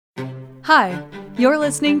Hi, you're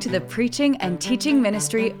listening to the preaching and teaching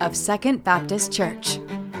ministry of Second Baptist Church.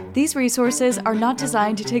 These resources are not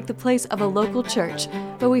designed to take the place of a local church,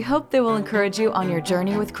 but we hope they will encourage you on your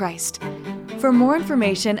journey with Christ. For more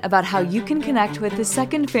information about how you can connect with the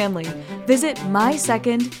Second family, visit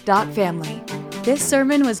mysecond.family. This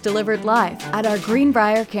sermon was delivered live at our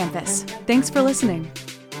Greenbrier campus. Thanks for listening.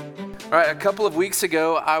 All right, a couple of weeks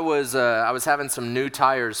ago, I was having some new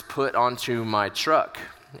tires put onto my truck.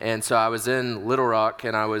 And so I was in Little Rock,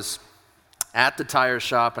 and I was at the tire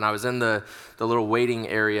shop, and I was in the little waiting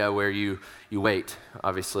area where you wait,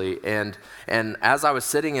 obviously. And as I was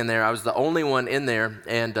sitting in there, I was the only one in there,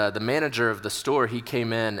 and the manager of the store, he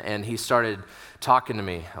came in, and he started talking to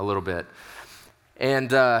me a little bit. And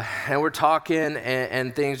we're talking,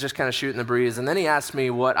 and things just kind of shooting the breeze. And then he asked me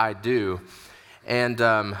what I do. And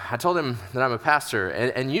I told him that I'm a pastor,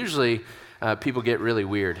 and usually people get really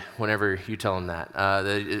weird whenever you tell them that.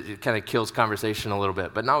 It kind of kills conversation a little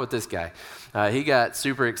bit, but not with this guy. He got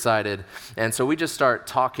super excited, and so we just start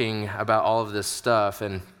talking about all of this stuff,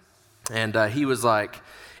 and he was like,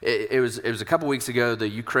 it was a couple weeks ago, the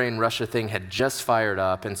Ukraine-Russia thing had just fired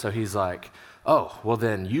up, and so he's like, oh, well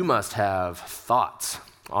then you must have thoughts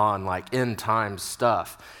on like end times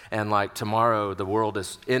stuff, and like tomorrow the world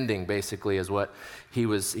is ending, basically, is what he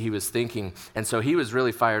was thinking. And so he was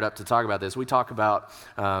really fired up to talk about this. We talk about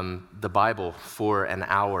the Bible for an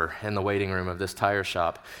hour in the waiting room of this tire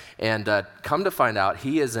shop, and come to find out,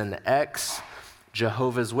 he is an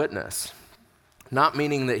ex-Jehovah's Witness. Not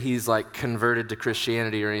meaning that he's like converted to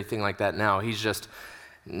Christianity or anything like that now. He's just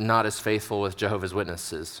not as faithful with Jehovah's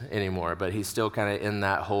Witnesses anymore, but he's still kind of in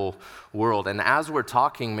that whole world. And as we're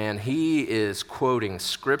talking, man, he is quoting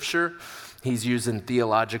scripture. He's using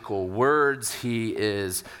theological words. He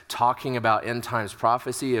is talking about end times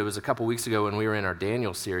prophecy. It was a couple weeks ago when we were in our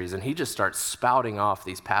Daniel series, and he just starts spouting off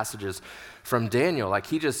these passages from Daniel. Like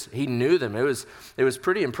he knew them. It was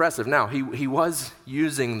pretty impressive. Now, he was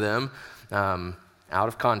using them out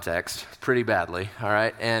of context pretty badly, all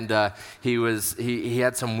right? And he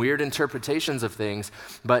had some weird interpretations of things,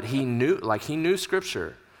 but he knew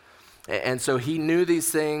scripture. And so he knew these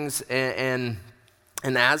things, and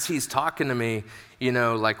as he's talking to me, you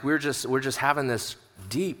know, like we're just having this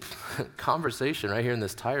deep conversation right here in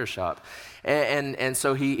this tire shop. And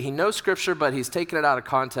so he knows scripture, but he's taking it out of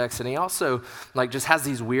context, and he also like just has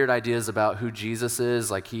these weird ideas about who Jesus is.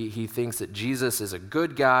 Like he thinks that Jesus is a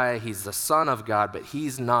good guy, he's the Son of God, but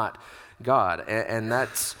he's not God, and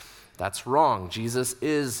that's wrong. Jesus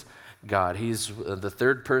is God. He's the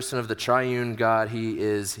third person of the triune God.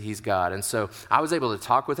 He's God. And so I was able to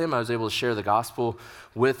talk with him. I was able to share the gospel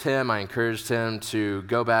with him. I encouraged him to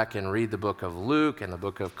go back and read the book of Luke and the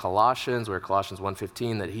book of Colossians, where Colossians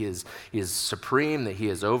 1:15, that he is supreme, that he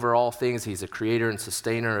is over all things. He's a creator and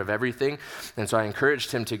sustainer of everything. And so I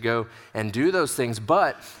encouraged him to go and do those things.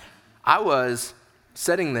 But I was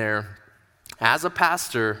sitting there as a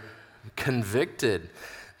pastor, convicted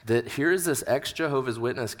that here is this ex-Jehovah's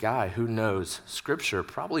Witness guy who knows scripture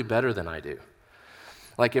probably better than I do.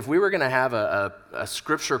 Like if we were going to have a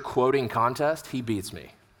scripture quoting contest, he beats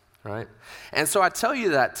me, right? And so I tell you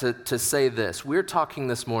that to say this. We're talking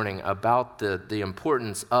this morning about the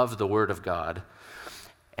importance of the Word of God,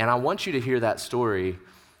 and I want you to hear that story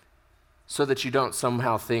so that you don't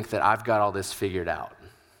somehow think that I've got all this figured out,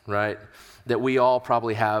 right? That we all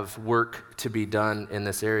probably have work to be done in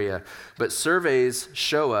this area. But surveys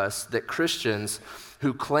show us that Christians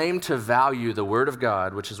who claim to value the Word of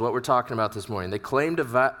God, which is what we're talking about this morning, they claim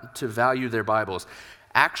to value their Bibles,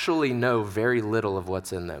 actually know very little of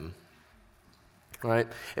what's in them. Right?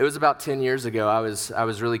 It was about 10 years ago, I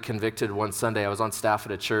was really convicted one Sunday. I was on staff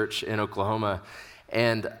at a church in Oklahoma,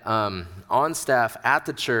 and on staff at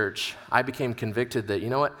the church, I became convicted that, you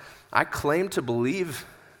know what, I claim to believe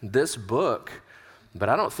this book, but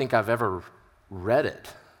I don't think I've ever read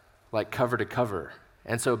it, like cover to cover.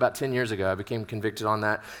 And so about 10 years ago, I became convicted on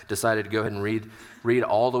that, decided to go ahead and read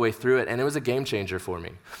all the way through it, and it was a game changer for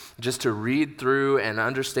me. Just to read through and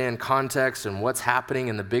understand context and what's happening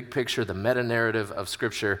in the big picture, the meta-narrative of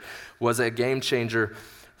Scripture, was a game changer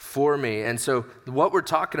for me. And so what we're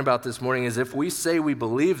talking about this morning is if we say we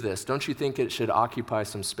believe this, don't you think it should occupy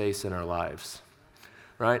some space in our lives?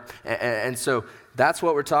 Right? And so that's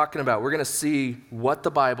what we're talking about. We're going to see what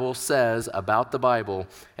the Bible says about the Bible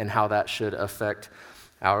and how that should affect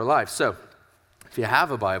our life. So if you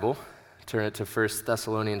have a Bible, turn it to 1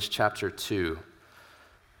 Thessalonians chapter 2.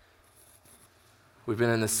 We've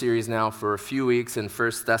been in this series now for a few weeks in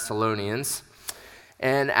 1 Thessalonians.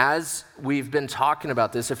 And as we've been talking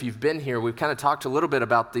about this, if you've been here, we've kind of talked a little bit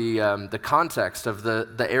about the context of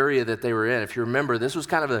the area that they were in. If you remember, this was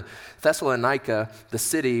kind of a Thessalonica. The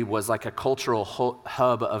city was like a cultural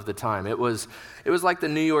hub of the time. It was like the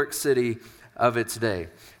New York City of its day.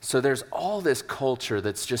 So there's all this culture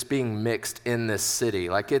that's just being mixed in this city.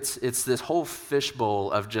 Like it's this whole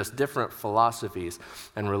fishbowl of just different philosophies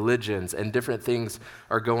and religions, and different things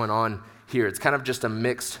are going on here. It's kind of just a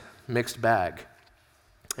mixed bag.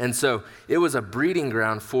 And so it was a breeding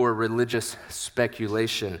ground for religious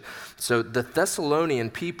speculation. So the Thessalonian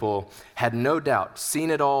people had no doubt seen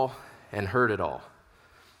it all and heard it all,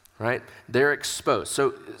 right? They're exposed.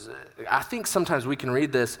 So I think sometimes we can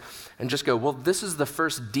read this and just go, well, this is the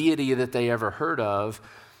first deity that they ever heard of.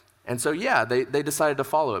 And so, yeah, they decided to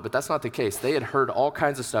follow it, but that's not the case. They had heard all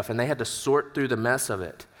kinds of stuff, and they had to sort through the mess of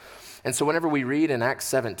it. And so whenever we read in Acts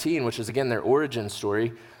 17, which is, again, their origin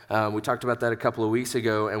story, we talked about that a couple of weeks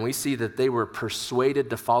ago, and we see that they were persuaded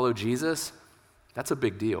to follow Jesus. That's a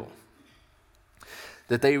big deal.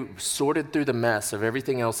 That they sorted through the mess of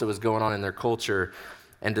everything else that was going on in their culture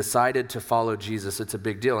and decided to follow Jesus. It's a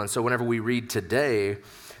big deal. And so whenever we read today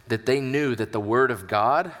that they knew that the Word of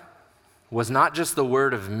God was not just the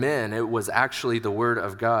word of men, it was actually the Word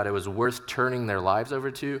of God. It was worth turning their lives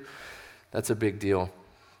over to. That's a big deal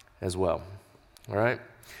as well. All right?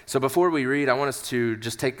 So before we read, I want us to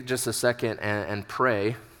just take just a second and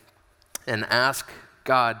pray and ask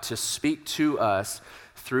God to speak to us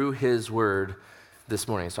through His Word this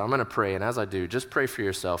morning. So I'm going to pray, and as I do, just pray for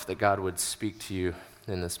yourself that God would speak to you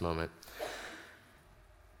in this moment.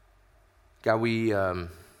 God, we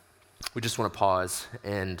just want to pause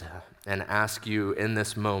and ask you in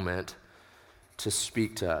this moment to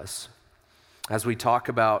speak to us. As we talk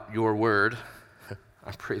about your Word,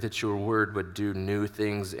 I pray that your Word would do new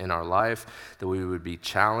things in our life, that we would be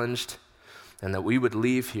challenged, and that we would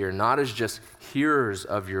leave here not as just hearers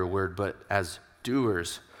of your Word, but as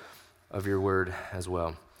doers of your Word as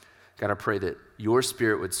well. God, I pray that your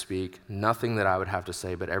Spirit would speak, nothing that I would have to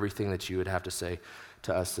say, but everything that you would have to say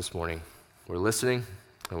to us this morning. We're listening,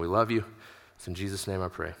 and we love you. It's in Jesus' name I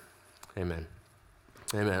pray. Amen.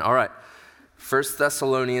 Amen. All right. 1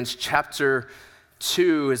 Thessalonians chapter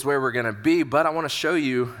 2 is where we're going to be, but I want to show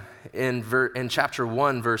you in chapter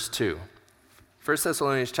 1, verse 2. 1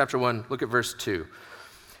 Thessalonians chapter 1, look at verse 2. It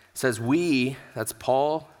says, we, that's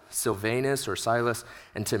Paul, Silvanus, or Silas,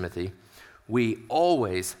 and Timothy, we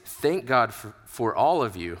always thank God for all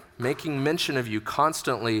of you, making mention of you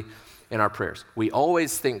constantly in our prayers. We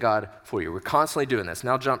always thank God for you. We're constantly doing this.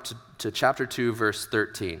 Now jump to chapter 2, verse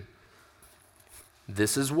 13.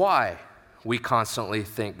 This is why we constantly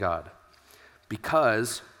thank God.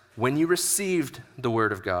 Because when you received the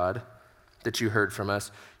word of God that you heard from us,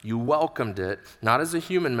 you welcomed it, not as a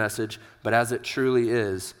human message, but as it truly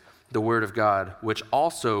is, the word of God, which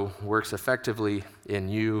also works effectively in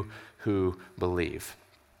you who believe.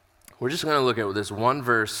 We're just going to look at this one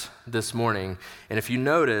verse this morning, and if you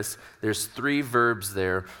notice, there's 3 verbs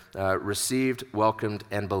there, received, welcomed,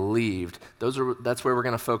 and believed. That's where we're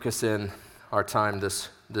going to focus in our time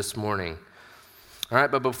this morning. All right,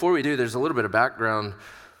 but before we do, there's a little bit of background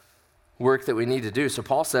work that we need to do. So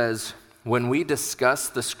Paul says, when we discuss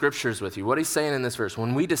the scriptures with you, what he's saying in this verse,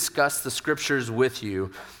 when we discuss the scriptures with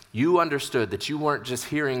you, you understood that you weren't just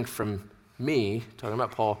hearing from me, talking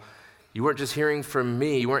about Paul, you weren't just hearing from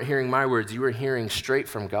me, you weren't hearing my words, you were hearing straight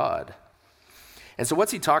from God. And so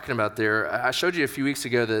what's he talking about there? I showed you a few weeks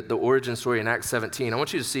ago the origin story in Acts 17. I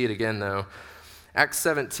want you to see it again, though. Acts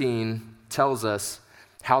 17 tells us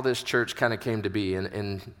how this church kind of came to be.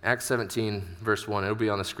 In Acts 17, verse 1, it'll be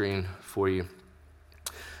on the screen for you.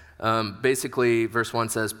 Basically, verse 1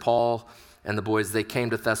 says, Paul and the boys, they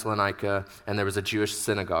came to Thessalonica, and there was a Jewish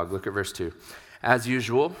synagogue. Look at verse 2. As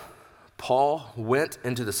usual, Paul went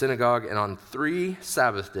into the synagogue, and on 3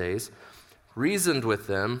 Sabbath days, reasoned with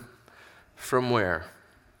them from where?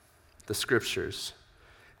 The Scriptures.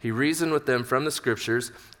 He reasoned with them from the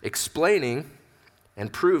Scriptures, explaining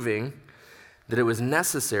and proving that it was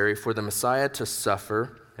necessary for the Messiah to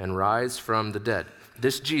suffer and rise from the dead.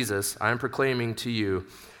 This Jesus, I am proclaiming to you,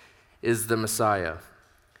 is the Messiah.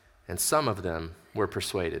 And some of them were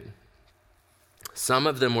persuaded. Some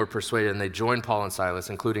of them were persuaded, and they joined Paul and Silas,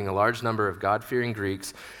 including a large number of God-fearing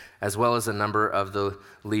Greeks, as well as a number of the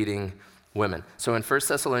leading women. So in 1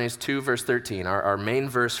 Thessalonians 2, verse 13, our main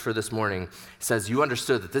verse for this morning, says, you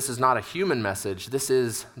understood that this is not a human message, this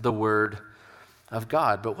is the Word of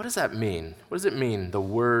God. But what does that mean? What does it mean, the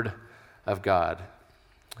Word of God?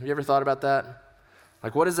 Have you ever thought about that?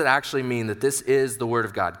 Like, what does it actually mean that this is the Word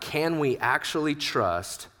of God? Can we actually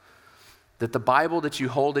trust that the Bible that you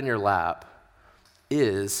hold in your lap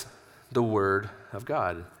is the Word of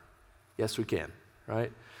God. Yes, we can,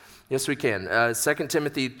 right? Yes, we can. 2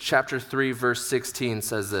 Timothy chapter 3, verse 16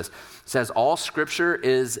 says this. It says, all Scripture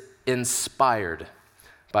is inspired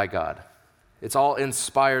by God. It's all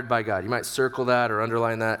inspired by God. You might circle that or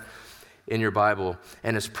underline that in your Bible.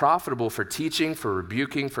 And is profitable for teaching, for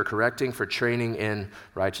rebuking, for correcting, for training in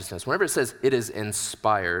righteousness. Whenever it says it is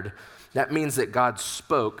inspired, that means that God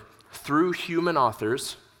spoke through human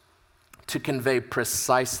authors to convey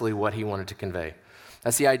precisely what he wanted to convey.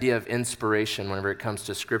 That's the idea of inspiration whenever it comes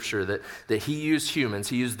to Scripture, that he used humans,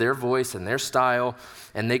 he used their voice and their style,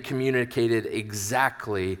 and they communicated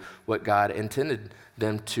exactly what God intended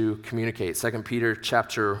them to communicate. 2 Peter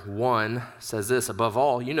chapter 1 says this, above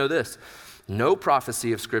all, you know this, no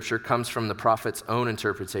prophecy of Scripture comes from the prophet's own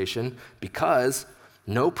interpretation, because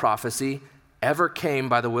no prophecy ever came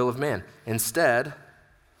by the will of man. Instead,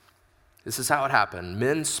 this is how it happened.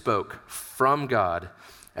 Men spoke from God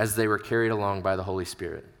as they were carried along by the Holy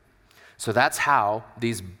Spirit. So that's how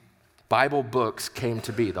these Bible books came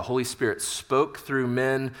to be. The Holy Spirit spoke through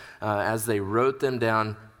men as they wrote them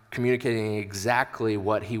down, communicating exactly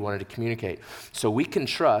what he wanted to communicate. So we can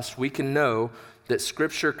trust, we can know that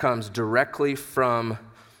Scripture comes directly from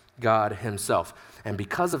God himself. And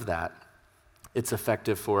because of that, it's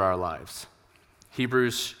effective for our lives.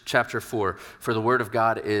 Hebrews chapter 4, for the word of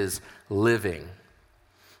God is living,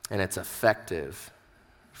 and it's effective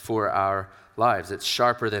for our lives. It's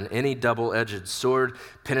sharper than any double-edged sword,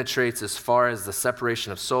 penetrates as far as the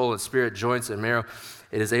separation of soul and spirit, joints and marrow.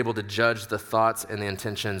 It is able to judge the thoughts and the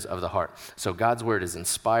intentions of the heart. So God's word is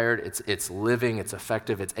inspired, it's living, it's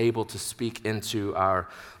effective, it's able to speak into our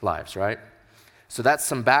lives, right? So that's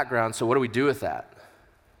some background. So what do we do with that?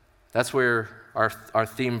 That's where our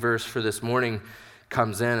theme verse for this morning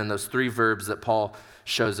comes in, and those three verbs that Paul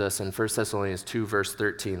shows us in 1 Thessalonians 2, verse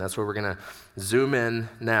 13. That's where we're going to zoom in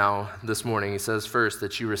now this morning. He says first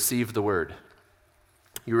that you received the word.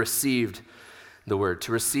 You received the word.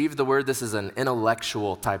 To receive the word, this is an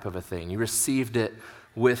intellectual type of a thing. You received it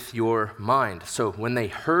with your mind. So when they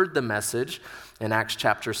heard the message in Acts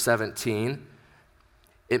chapter 17,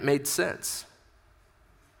 it made sense.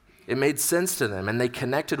 It made sense to them, and they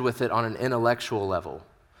connected with it on an intellectual level,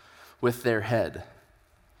 with their head.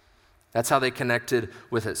 That's how they connected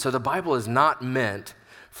with it. So the Bible is not meant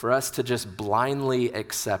for us to just blindly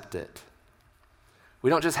accept it. We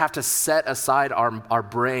don't just have to set aside our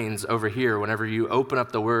brains over here whenever you open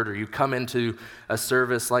up the word or you come into a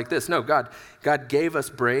service like this. No, God gave us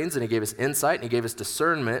brains, and he gave us insight, and he gave us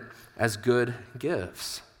discernment as good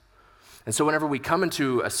gifts. And so whenever we come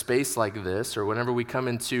into a space like this, or whenever we come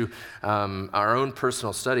into our own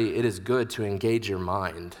personal study, it is good to engage your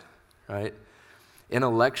mind, right?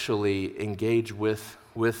 Intellectually engage with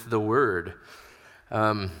the word.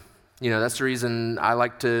 That's the reason I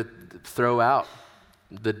like to throw out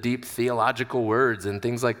the deep theological words and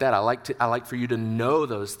things like that. I like for you to know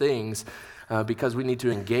those things because we need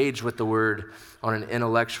to engage with the word on an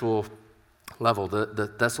intellectual level.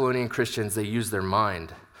 The Thessalonian Christians, they used their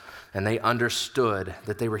mind, and they understood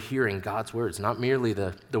that they were hearing God's words, not merely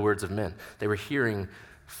the words of men. They were hearing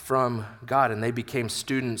from God, and they became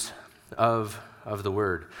students of the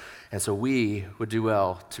word. And so we would do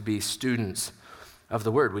well to be students of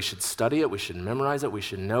the word. We should study it, we should memorize it, we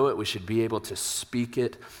should know it, we should be able to speak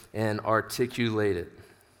it and articulate it,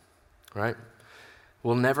 right?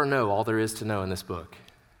 We'll never know all there is to know in this book.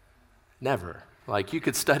 Never. Like, you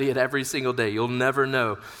could study it every single day. You'll never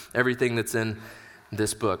know everything that's in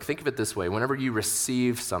this book. Think of it this way. Whenever you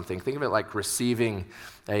receive something, think of it like receiving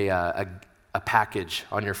a package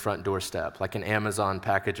on your front doorstep, like an Amazon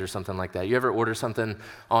package or something like that. You ever order something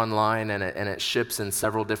online and it ships in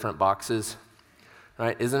several different boxes,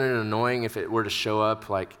 right? Isn't it annoying if it were to show up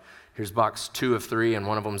like, here's box 2 of 3 and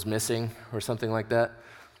one of them's missing or something like that?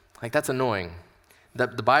 Like, that's annoying. The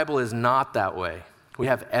Bible is not that way. We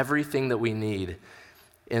have everything that we need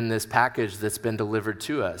in this package that's been delivered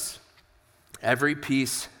to us. Every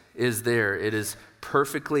piece is there. It is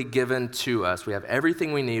perfectly given to us. We have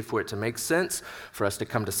everything we need for it to make sense, for us to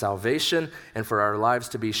come to salvation, and for our lives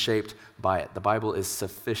to be shaped by it. The Bible is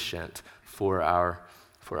sufficient for our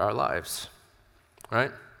lives,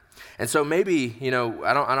 right? And so maybe, I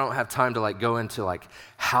don't have time to go into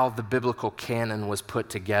how the biblical canon was put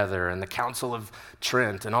together and the Council of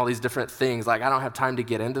Trent and all these different things. I don't have time to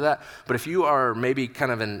get into that. But if you are maybe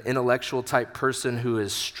kind of an intellectual type person who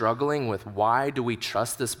is struggling with why do we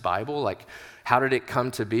trust this Bible? How did it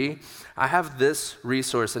come to be? I have this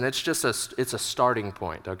resource, and it's a starting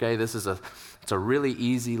point, okay? It's a really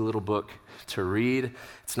easy little book to read.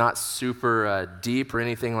 It's not super deep or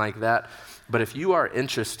anything like that. But if you are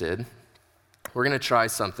interested, we're going to try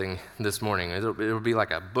something this morning. It'll be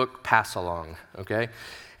like a book pass-along, okay?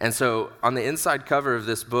 And so on the inside cover of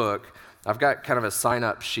this book, I've got kind of a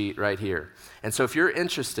sign-up sheet right here. And so if you're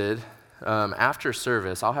interested, after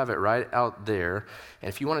service, I'll have it right out there. And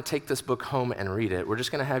if you want to take this book home and read it, we're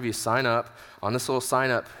just going to have you sign up on this little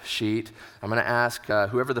sign-up sheet. I'm going to ask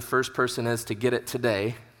whoever the first person is to get it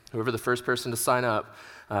today, whoever the first person to sign up,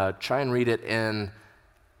 try and read it in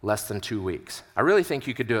less than 2 weeks. I really think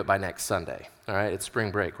you could do it by next Sunday. All right, it's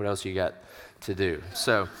spring break. What else you got to do?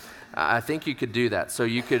 So I think you could do that. So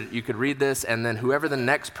you could read this, and then whoever the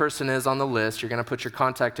next person is on the list, you're going to put your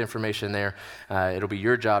contact information there. It'll be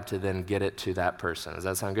your job to then get it to that person. Does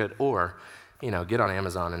that sound good? Or, get on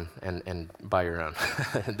Amazon and buy your own.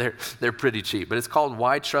 They're pretty cheap. But it's called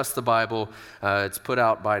Why Trust the Bible. It's put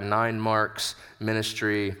out by 9 Marks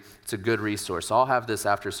Ministry. It's a good resource. So I'll have this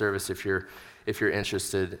after service if you're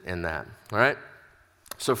interested in that. All right?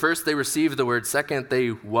 So first, they received the word. Second,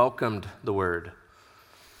 they welcomed the word.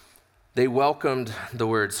 They welcomed the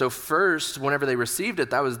word. So first, whenever they received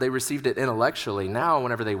it, they received it intellectually. Now,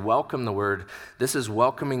 whenever they welcome the word, this is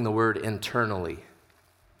welcoming the word internally.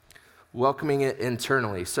 Welcoming it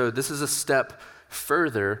internally. So this is a step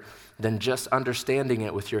further than just understanding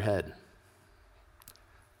it with your head.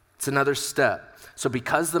 It's another step. So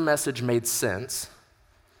because the message made sense,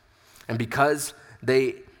 and because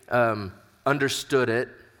they understood it,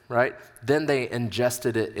 right, then they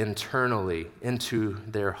ingested it internally into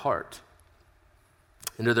their heart.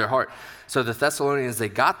 Into their heart. So the Thessalonians, they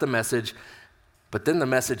got the message, but then the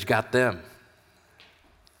message got them.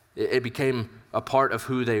 It became a part of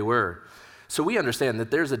who they were. So we understand that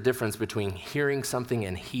there's a difference between hearing something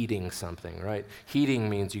and heeding something, right? Heeding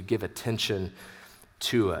means you give attention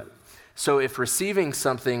to it. So if receiving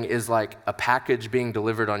something is like a package being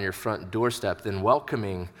delivered on your front doorstep, then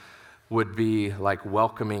welcoming would be like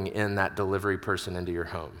welcoming in that delivery person into your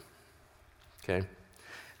home, okay?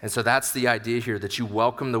 And so that's the idea here, that you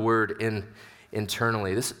welcome the word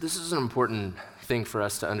internally. This is an important thing for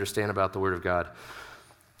us to understand about the Word of God.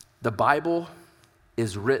 The Bible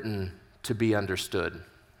is written to be understood.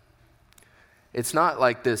 It's not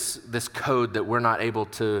like this code that we're not able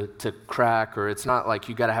to crack, or it's not like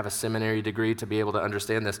you got to have a seminary degree to be able to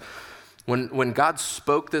understand this. When God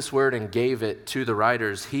spoke this word and gave it to the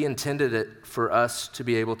writers, he intended it for us to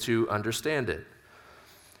be able to understand it.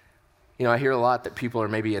 I hear a lot that people are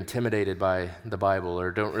maybe intimidated by the Bible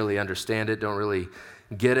or don't really understand it, don't really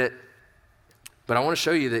get it. But I want to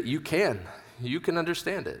show you that you can. You can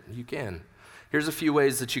understand it. You can. Here's a few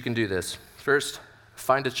ways that you can do this. First,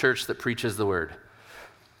 find a church that preaches the word.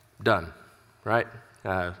 Done, right?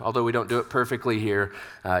 Although we don't do it perfectly here,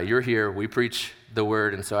 you're here, we preach the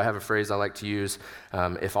word, and so I have a phrase I like to use.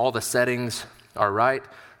 If all the settings are right,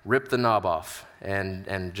 rip the knob off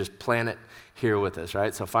and just plant it here with us,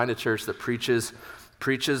 right? So find a church that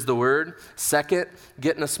preaches the word. Second,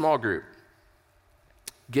 get in a small group.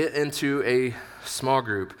 Get into a small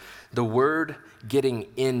group. The word getting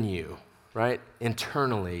in you, right,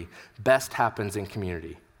 internally, best happens in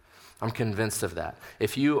community. I'm convinced of that.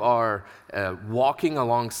 If you are walking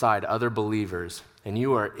alongside other believers and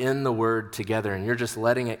you are in the Word together and you're just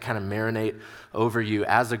letting it kind of marinate over you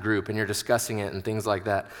as a group and you're discussing it and things like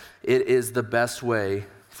that, it is the best way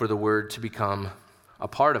for the Word to become a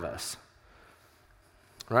part of us,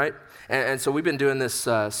 right? And so we've been doing this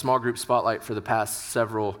small group spotlight for the past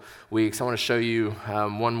several weeks. I want to show you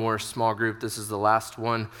one more small group. This is the last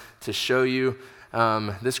one to show you.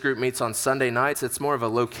 This group meets on Sunday nights. It's more of a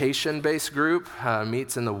location-based group,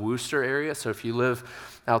 meets in the Worcester area. So if you live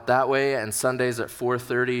out that way and Sundays at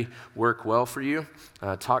 4:30 work well for you,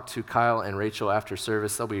 talk to Kyle and Rachel after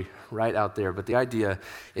service. They'll be right out there. But the idea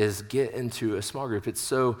is get into a small group. It's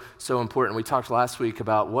so important. We talked last week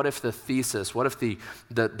about what if the thesis, what if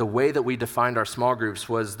the way that we defined our small groups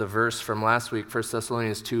was the verse from last week, 1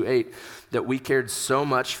 Thessalonians 2:8, that we cared so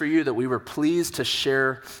much for you that we were pleased to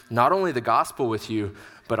share not only the gospel with you,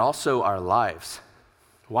 but also our lives.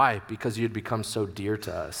 Why? Because you'd become so dear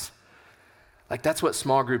to us. Like, that's what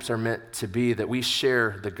small groups are meant to be, that we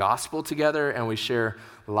share the gospel together and we share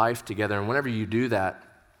life together. And whenever you do that,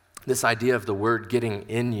 this idea of the word getting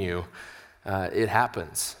in you, it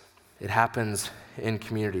happens. It happens in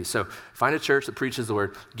community. So find a church that preaches the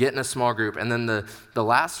word, get in a small group. And then the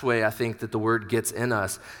last way I think that the word gets in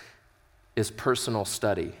us is personal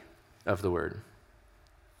study of the word.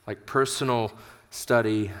 Like personal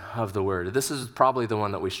study of the word. This is probably the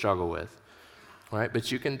one that we struggle with, right?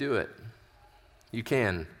 But you can do it. You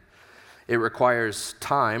can. It requires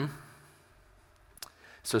time.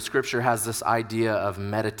 So Scripture has this idea of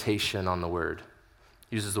meditation on the Word.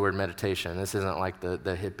 It uses the word meditation. This isn't like the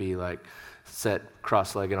hippie, like sit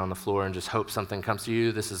cross-legged on the floor and just hope something comes to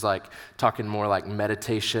you. This is like talking more like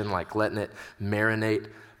meditation, like letting it marinate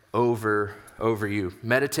over you.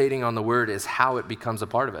 Meditating on the word is how it becomes a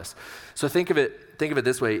part of us. So think of it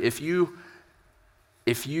this way. If you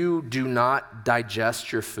do not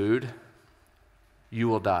digest your food, you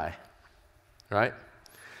will die, right?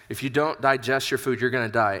 If you don't digest your food, you're going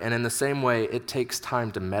to die. And in the same way, it takes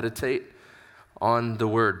time to meditate on the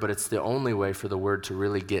word, but it's the only way for the word to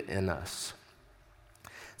really get in us.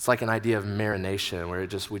 It's like an idea of marination where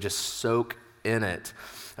we just soak in it.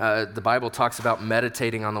 The Bible talks about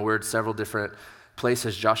meditating on the word several different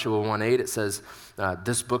places. Joshua 1:8, it says,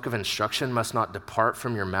 this book of instruction must not depart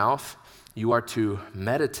from your mouth. You are to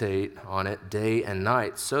meditate on it day and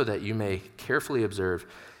night so that you may carefully observe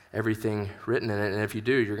everything written in it. And if you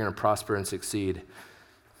do, you're going to prosper and succeed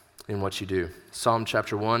in what you do. Psalm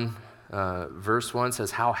chapter 1, verse 1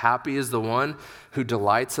 says, how happy is the one who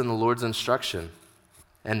delights in the Lord's instruction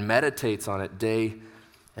and meditates on it day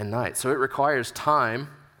and night. So it requires time,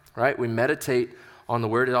 right? We meditate on the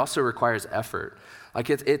word. It also requires effort. Like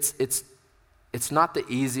it's not the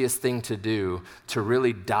easiest thing to do to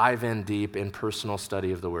really dive in deep in personal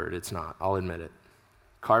study of the word. It's not, I'll admit it.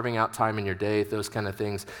 Carving out time in your day, those kind of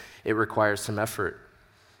things, it requires some effort,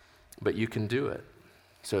 but you can do it.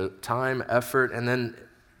 So time, effort, and then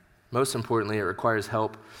most importantly, it requires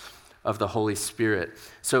help of the Holy Spirit.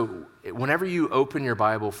 So whenever you open your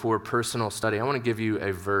Bible for personal study, I want to give you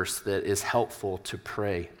a verse that is helpful to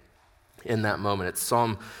pray in that moment. It's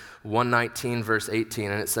Psalm 119, verse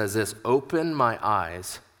 18, and it says this, open my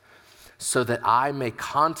eyes so that I may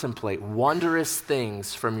contemplate wondrous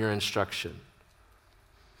things from your instruction.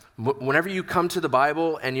 Whenever you come to the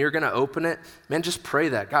Bible and you're going to open it, man, just pray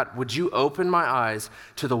that. God, would you open my eyes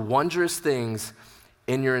to the wondrous things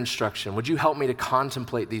in your instruction? Would you help me to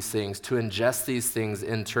contemplate these things, to ingest these things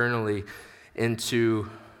internally into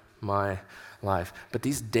my life? But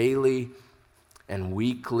these daily and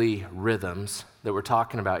weekly rhythms that we're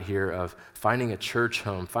talking about here of finding a church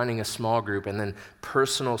home, finding a small group, and then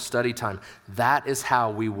personal study time, that is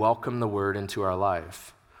how we welcome the word into our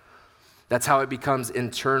life. That's how it becomes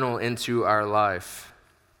internal into our life,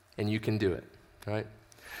 and you can do it, right?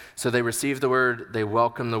 So they received the word, they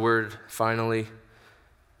welcomed the word, finally,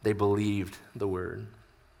 they believed the word.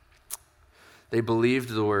 They believed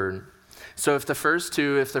the word. So if the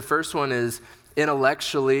first one is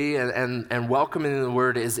intellectually and welcoming the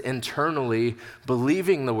word is internally,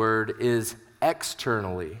 believing the word is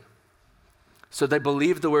externally. So they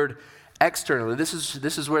believed the word externally. This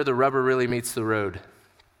is where the rubber really meets the road.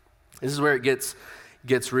 This is where it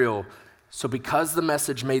gets real. So because the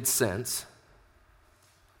message made sense,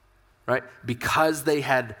 right? Because they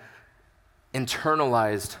had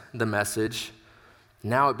internalized the message,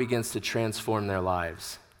 now it begins to transform their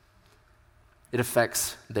lives. It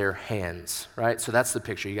affects their hands, right? So that's the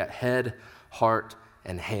picture. You got head, heart,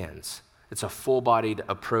 and hands. It's a full-bodied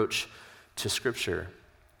approach to Scripture.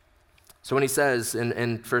 So when he says in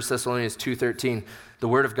 1 Thessalonians 2:13, the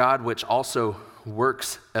word of God which also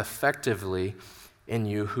works effectively in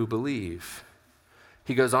you who believe.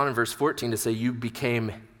 He goes on in verse 14 to say, you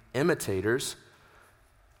became imitators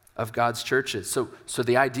of God's churches. So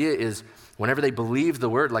the idea is whenever they believed the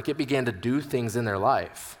word, like it began to do things in their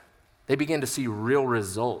life. They began to see real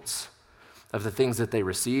results of the things that they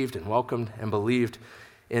received and welcomed and believed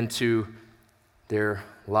into their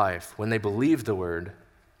life. When they believed the word,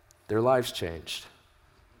 their lives changed.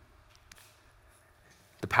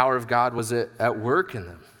 The power of God was at work in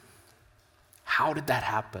them. How did that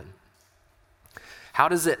happen? How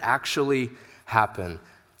does it actually happen?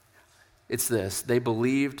 It's this. They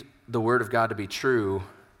believed the word of God to be true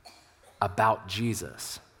about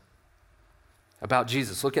Jesus. About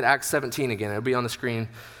Jesus. Look at Acts 17 again. It'll be on the screen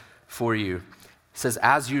for you. It says,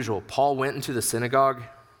 as usual, Paul went into the synagogue,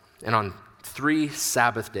 and on 3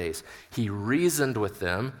 Sabbath days, he reasoned with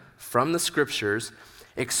them from the scriptures,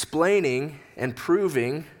 explaining and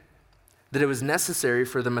proving that it was necessary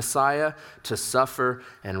for the Messiah to suffer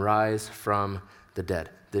and rise from the dead.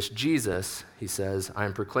 This Jesus, he says, I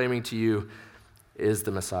am proclaiming to you, is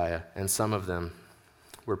the Messiah. And some of them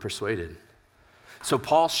were persuaded. So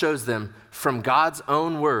Paul shows them from God's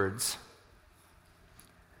own words,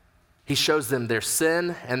 he shows them their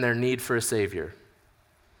sin and their need for a Savior.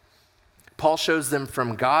 Paul shows them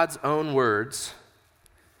from God's own words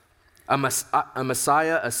a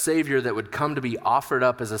Messiah, a Savior that would come to be offered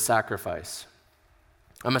up as a sacrifice.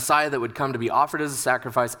 A Messiah that would come to be offered as a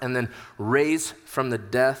sacrifice and then raised from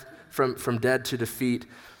dead to defeat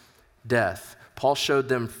death. Paul showed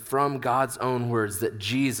them from God's own words that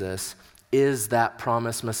Jesus is that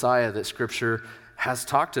promised Messiah that Scripture has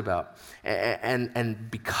talked about.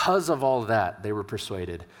 And because of all that, they were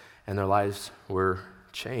persuaded, and their lives were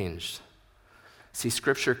changed. See,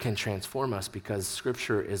 Scripture can transform us because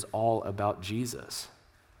Scripture is all about Jesus.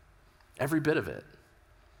 Every bit of it.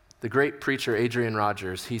 The great preacher Adrian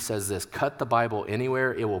Rogers, he says this: cut the Bible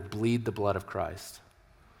anywhere, it will bleed the blood of Christ.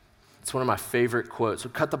 It's one of my favorite quotes. So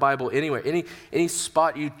cut the Bible anywhere. Any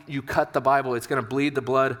spot you cut the Bible, it's going to bleed the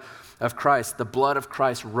blood of Christ. The blood of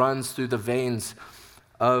Christ runs through the veins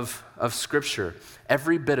of Scripture.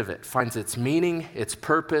 Every bit of it finds its meaning, its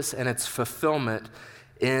purpose, and its fulfillment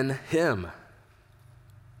in Him.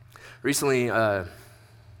 Recently,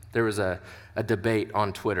 there was a debate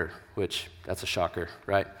on Twitter, which that's a shocker,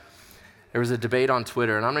 right? There was a debate on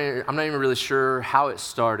Twitter, and I'm not even really sure how it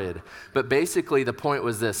started, but basically the point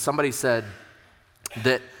was this. Somebody said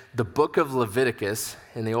that the book of Leviticus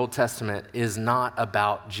in the Old Testament is not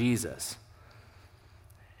about Jesus.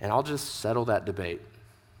 And I'll just settle that debate.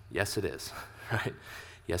 Yes, it is, right?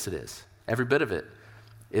 Yes, it is. Every bit of it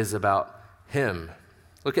is about Him.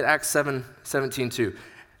 Look at Acts 17:2.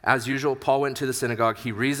 As usual, Paul went to the synagogue.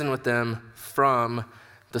 He reasoned with them from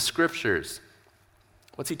the Scriptures.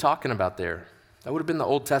 What's he talking about there? That would have been the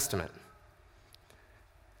Old Testament.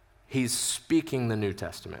 He's speaking the New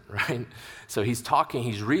Testament, right? So he's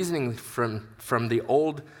reasoning from the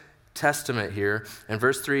Old Testament here. In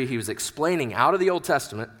verse 3, he was explaining out of the Old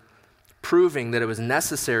Testament, proving that it was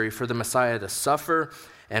necessary for the Messiah to suffer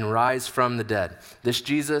and rise from the dead. This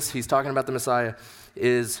Jesus, he's talking about the Messiah,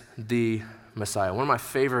 is the Messiah. One of my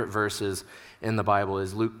favorite verses in the Bible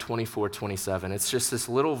is Luke 24:27. It's just this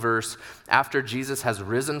little verse after Jesus has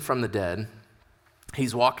risen from the dead.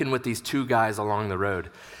 He's walking with these two guys along the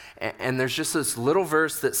road. And there's just this little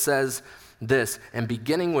verse that says this: and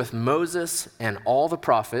beginning with Moses and all the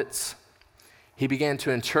prophets, he began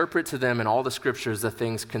to interpret to them in all the Scriptures the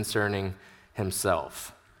things concerning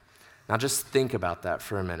himself. Now just think about that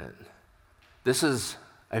for a minute. This is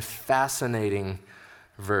a fascinating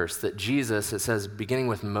verse that Jesus, it says, beginning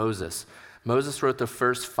with Moses. Moses wrote the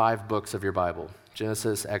first 5 books of your Bible: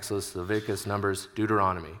 Genesis, Exodus, Leviticus, Numbers,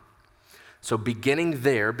 Deuteronomy. So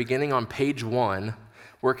beginning on page 1,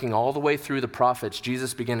 working all the way through the prophets,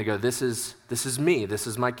 Jesus began to go, this is me, this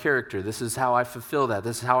is my character, this is how I fulfill that,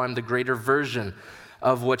 this is how I'm the greater version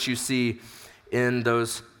of what you see in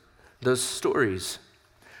those stories.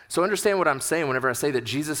 So understand what I'm saying whenever I say that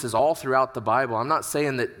Jesus is all throughout the Bible. I'm not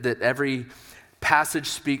saying that every passage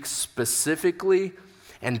speaks specifically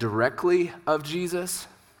and directly of Jesus,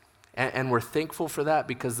 and we're thankful for that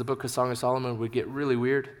because the book of Song of Solomon would get really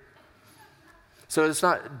weird. So it's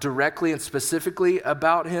not directly and specifically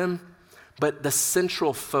about him, but the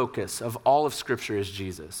central focus of all of Scripture is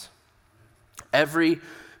Jesus. Every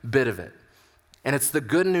bit of it. And it's the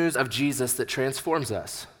good news of Jesus that transforms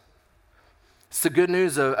us. It's the good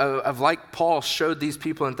news of like Paul showed these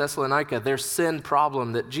people in Thessalonica, their sin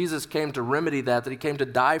problem, that Jesus came to remedy that he came to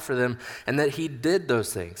die for them, and that he did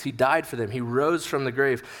those things. He died for them. He rose from the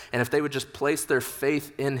grave. And if they would just place their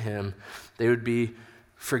faith in him, they would be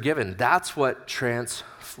forgiven. That's what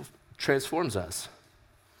transforms us.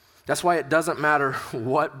 That's why it doesn't matter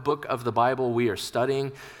what book of the Bible we are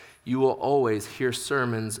studying, you will always hear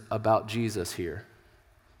sermons about Jesus here.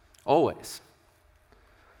 Always.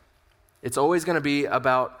 It's always going to be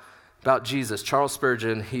about Jesus. Charles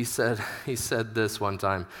Spurgeon, he said this one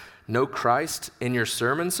time: "No Christ in your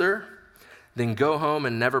sermon, sir? Then go home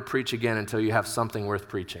and never preach again until you have something worth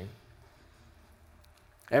preaching."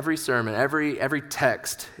 Every sermon, every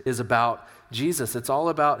text is about Jesus. It's all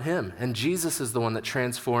about him. And Jesus is the one that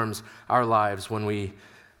transforms our lives when we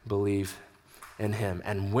believe in him.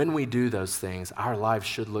 And when we do those things, our lives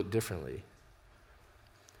should look differently.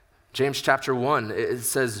 James chapter 1, it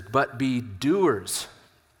says, "But be doers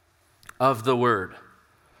of the word,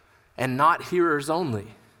 and not hearers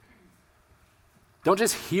only." Don't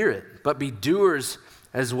just hear it, but be doers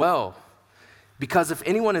as well. Because if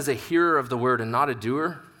anyone is a hearer of the word and not a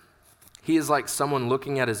doer, he is like someone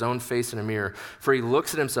looking at his own face in a mirror. For he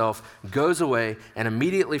looks at himself, goes away, and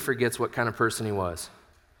immediately forgets what kind of person he was.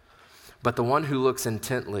 But the one who looks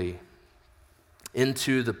intently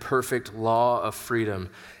into the perfect law of freedom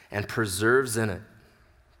and perseveres in it,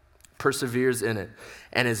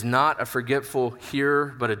 and is not a forgetful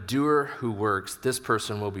hearer, but a doer who works, this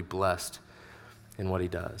person will be blessed in what he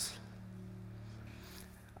does.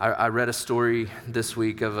 I read a story this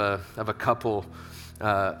week of a couple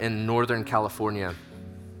in Northern California,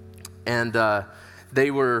 and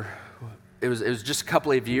it was just a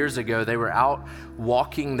couple of years ago. They were out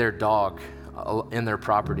walking their dog in their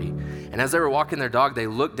property, and as they were walking their dog, they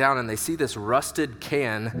look down and they see this rusted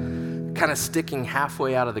can kind of sticking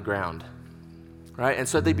halfway out of the ground. right? And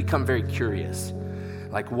so they become very curious.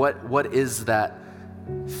 Like, what is that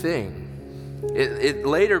thing? It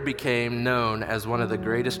later became known as one of the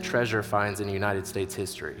greatest treasure finds in United States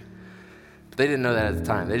history. But they didn't know that at the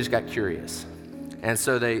time. They just got curious. And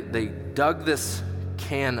so they dug this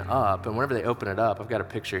can up, and whenever they open it up, I've got a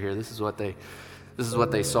picture here. This is what they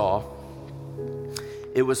saw.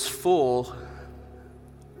 It was full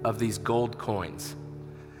of these gold coins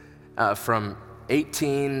from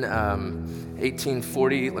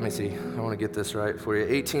 1840, let me see, I want to get this right for you,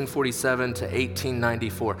 1847 to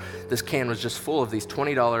 1894. This can was just full of these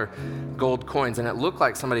 $20 gold coins, and it looked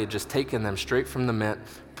like somebody had just taken them straight from the mint,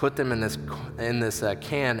 put them in this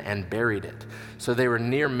can and buried it. So they were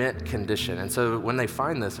near mint condition. And so when they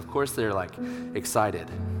find this, of course they're like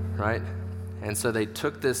excited, right? And so they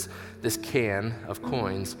took this can of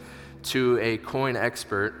coins to a coin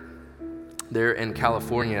expert there in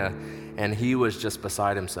California, and he was just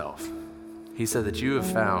beside himself. He said that you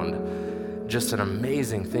have found just an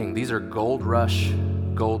amazing thing. These are Gold Rush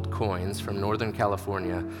gold coins from Northern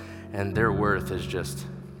California, and their worth is just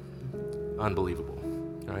unbelievable,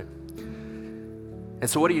 right? And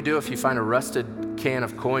so what do you do if you find a rusted can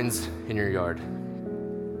of coins in your yard?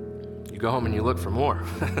 You go home and you look for more.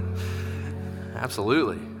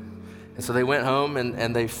 Absolutely. And so they went home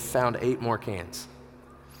and they found 8 more cans.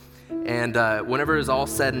 And whenever it was all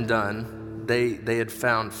said and done, they had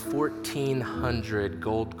found 1,400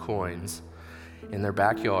 gold coins in their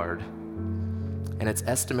backyard, and it's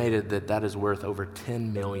estimated that is worth over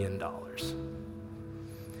 $10 million.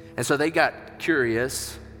 And so they got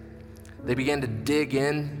curious. They began to dig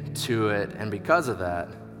into it, and because of that,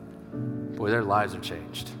 boy, their lives are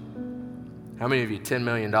changed. How many of you, $10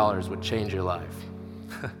 million would change your life?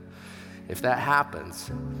 If that happens,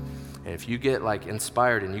 and if you get like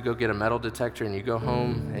inspired and you go get a metal detector and you go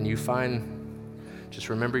home and you find, just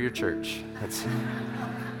remember your church. That's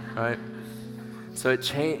right. So it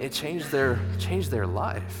changed their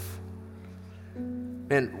life.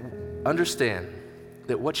 And understand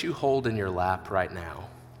that what you hold in your lap right now,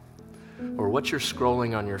 or what you're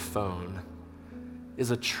scrolling on your phone,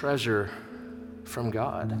 is a treasure from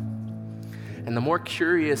God. And the more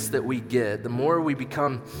curious that we get, the more we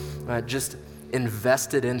become just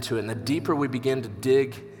invested into it, and the deeper we begin to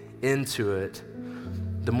dig into it,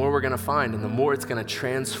 the more we're going to find, and the more it's going to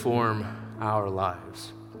transform our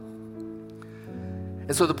lives.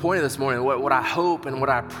 And so the point of this morning, what I hope and what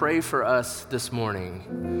I pray for us this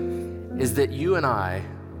morning is that you and I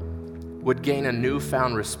would gain a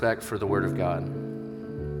newfound respect for the Word of God.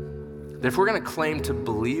 That if we're going to claim to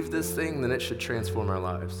believe this thing, then it should transform our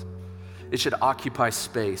lives. It should occupy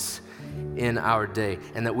space in our day,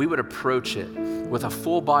 and that we would approach it with a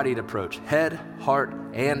full-bodied approach, head, heart,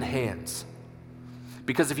 and hands.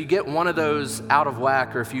 Because if you get one of those out of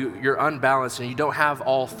whack, or if you're unbalanced and you don't have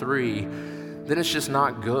all three, then it's just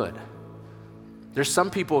not good. There's some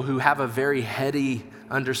people who have a very heady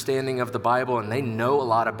understanding of the Bible, and they know a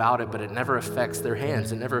lot about it, but it never affects their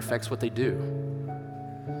hands. It never affects what they do.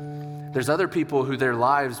 There's other people who their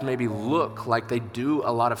lives maybe look like they do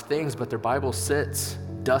a lot of things, but their Bible sits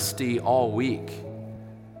dusty all week,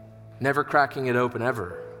 never cracking it open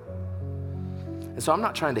ever. And so I'm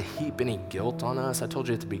not trying to heap any guilt on us. I told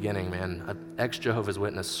you at the beginning, man, an ex-Jehovah's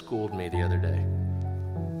Witness schooled me the other day.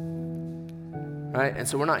 Right? And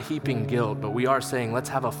so we're not heaping guilt, but we are saying let's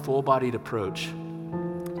have a full-bodied approach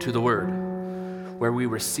to the Word, where we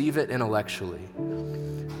receive it intellectually,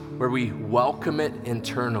 where we welcome it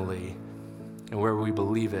internally, and where we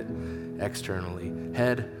believe it externally.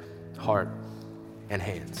 Head, heart, and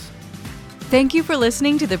hands. Thank you for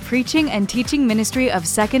listening to the preaching and teaching ministry of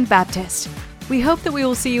Second Baptist. We hope that we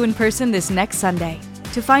will see you in person this next Sunday.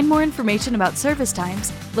 To find more information about service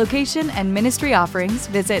times, location, and ministry offerings,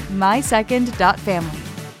 visit mysecond.family.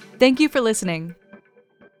 Thank you for listening.